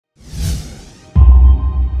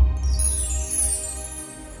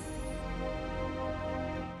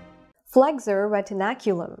Flexor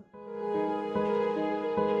Retinaculum.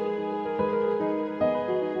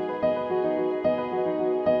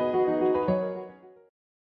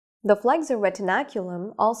 The flexor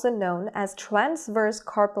retinaculum, also known as transverse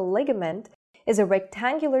carpal ligament, is a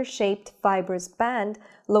rectangular-shaped fibrous band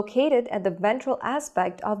located at the ventral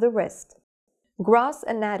aspect of the wrist. Gross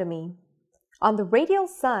anatomy. On the radial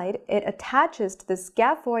side, it attaches to the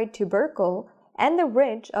scaphoid tubercle and the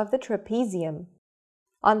ridge of the trapezium.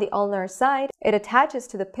 On the ulnar side, it attaches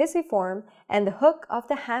to the pisiform and the hook of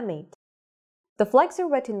the hamate. The flexor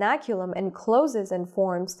retinaculum encloses and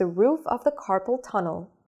forms the roof of the carpal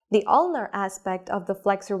tunnel. The ulnar aspect of the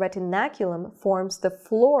flexor retinaculum forms the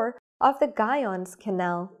floor of the Guyon's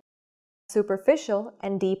canal. Superficial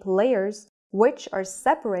and deep layers, which are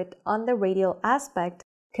separate on the radial aspect,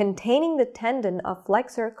 containing the tendon of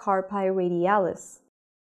flexor carpi radialis.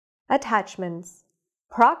 Attachments.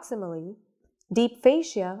 Proximally, deep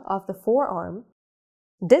fascia of the forearm.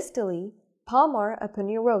 Distally, palmar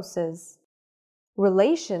aponeurosis.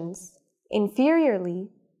 Relations. Inferiorly,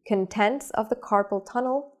 contents of the carpal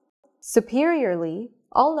tunnel. Superiorly,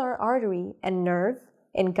 ulnar artery and nerve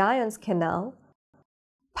in Guyon's canal.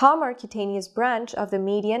 Palmar cutaneous branch of the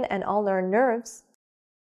median and ulnar nerves.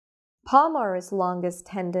 Palmaris longus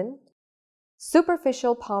tendon.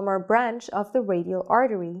 Superficial palmar branch of the radial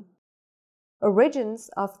artery.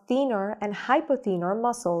 Origins of thenar and hypothenar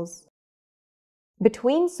muscles.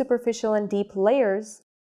 Between superficial and deep layers,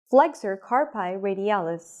 flexor carpi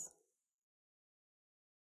radialis.